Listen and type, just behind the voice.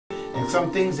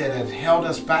some things that have held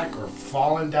us back are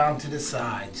falling down to the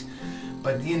sides.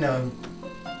 But you know,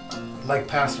 like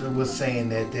Pastor was saying,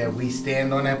 that we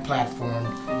stand on that platform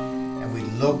and we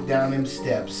look down them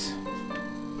steps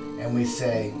and we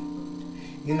say,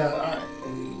 you know,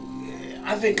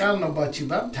 I don't know about you,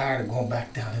 but I'm tired of going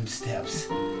back down them steps.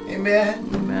 Amen?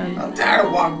 Amen. I'm tired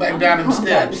of walking back down them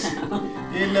steps.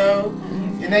 You know,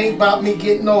 it ain't about me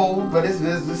getting old, but it's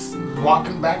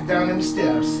walking back down them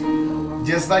steps.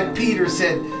 Just like Peter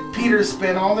said, Peter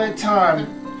spent all that time,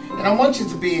 and I want you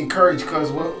to be encouraged,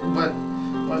 because what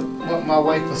my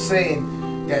wife was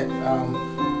saying, that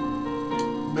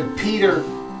but Peter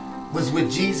was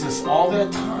with Jesus all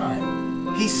that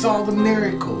time. He saw the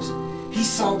miracles. He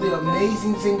saw the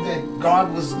amazing thing that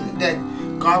God was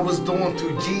doing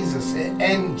through Jesus,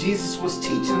 and Jesus was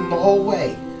teaching them the whole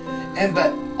way.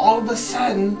 But all of a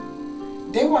sudden,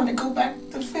 they wanted to go back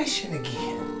to fishing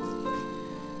again.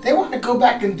 They wanted to go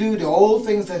back and do the old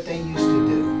things that they used to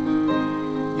do.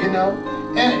 You know,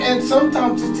 and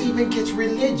sometimes it even gets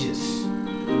religious.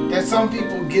 That some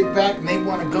people get back and they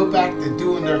want to go back to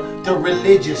doing the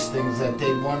religious things that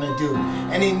they want to do,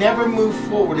 and they never move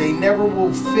forward. They never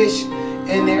will fish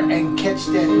in there and catch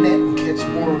that net and catch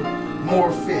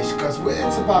more fish, because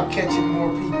it's about catching more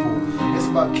people. It's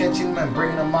about catching them and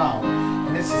bringing them out,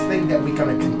 and it's this thing that we're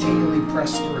going to continually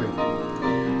press through.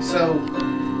 So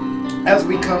as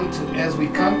we come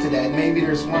to that, maybe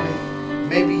there's one,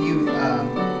 maybe you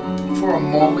for a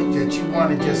moment that you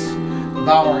want to just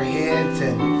bow our heads,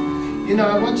 and you know,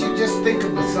 I want you to just think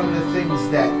about some of the things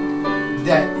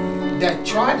that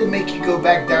try to make you go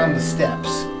back down the steps,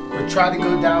 or try to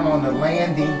go down on the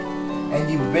landing, and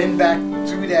you've been back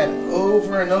through that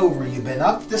over and over. You've been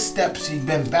up the steps, you've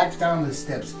been back down the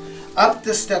steps, up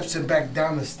the steps and back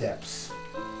down the steps.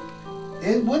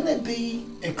 Wouldn't it be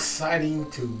exciting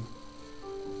to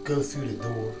go through the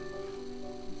door?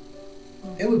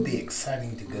 It would be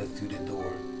exciting to go through the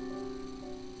door,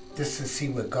 just to see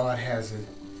what God has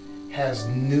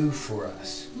new for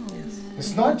us. Yes.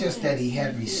 It's not just that He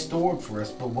had restored for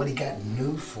us, but what He got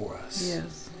new for us.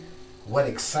 Yes. What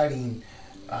exciting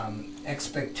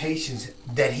expectations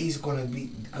that He's going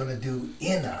to do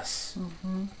in us,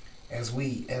 as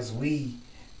we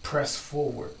press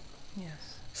forward.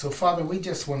 Yes. So Father, we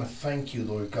just want to thank you,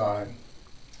 Lord God,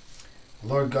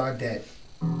 that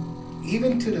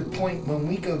even to the point when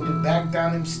we go back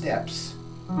down them steps,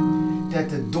 that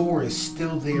the door is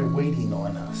still there waiting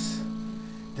on us.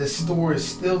 The door is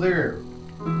still there.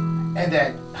 And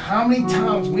that how many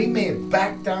times we may have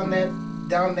backed down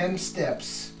them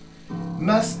steps,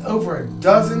 must over a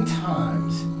dozen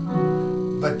times,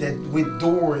 but that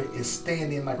door is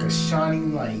standing like a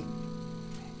shining light,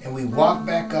 and we walk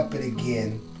back up it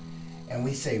again, and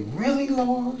we say, really,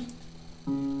 Lord?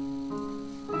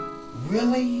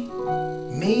 Really?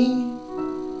 Me?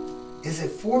 Is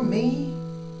it for me?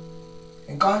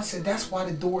 And God said, that's why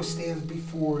the door stands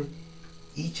before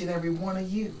each and every one of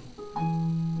you.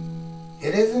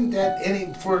 It isn't that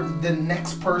any for the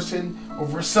next person or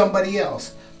for somebody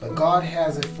else, but God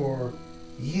has it for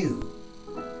you,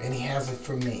 and He has it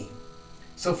for me.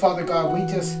 So Father God, we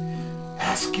just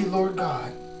ask you, Lord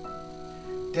God,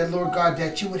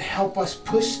 that you would help us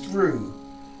push through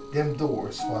them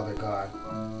doors, Father God.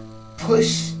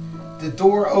 Push the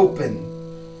door open,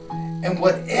 and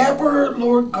whatever,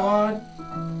 Lord God,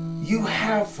 you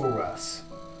have for us,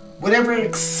 whatever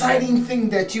exciting thing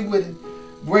that you would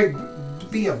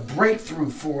be a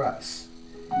breakthrough for us,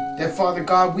 that Father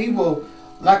God, we will,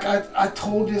 like I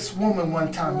told this woman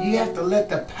one time, you have to let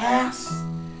the past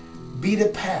be the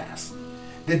past.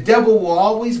 The devil will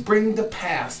always bring the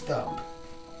past up.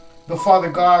 But Father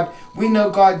God, we know,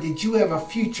 God, that you have a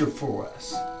future for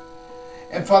us.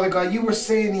 And Father God, you were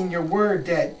saying in your word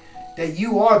that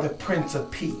you are the Prince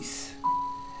of Peace,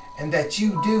 and that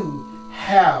you do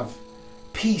have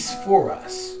peace for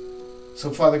us. So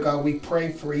Father God, we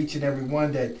pray for each and every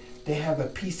one that they have a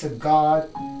peace of God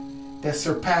that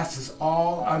surpasses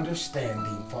all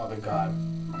understanding, Father God.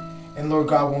 And Lord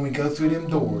God, when we go through them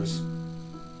doors,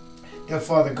 that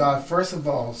Father God, first of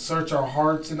all, search our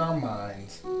hearts and our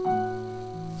minds.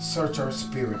 Search our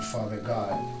spirit, Father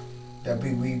God, that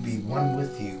we be one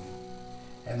with you.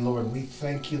 And Lord, we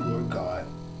thank you, Lord God,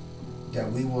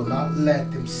 that we will not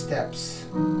let them steps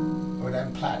or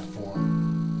that platform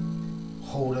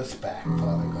hold us back,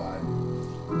 Father God.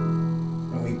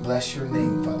 And we bless your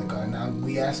name, Father God. Now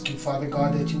we ask you, Father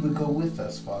God, that you would go with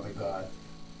us, Father God,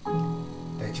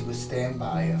 that you would stand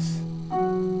by us.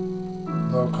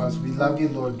 Lord, because we love you,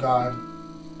 Lord God,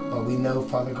 but we know,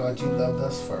 Father God, you loved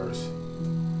us first.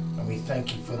 And we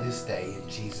thank you for this day in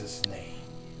Jesus' name.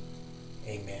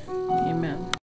 Amen. Amen.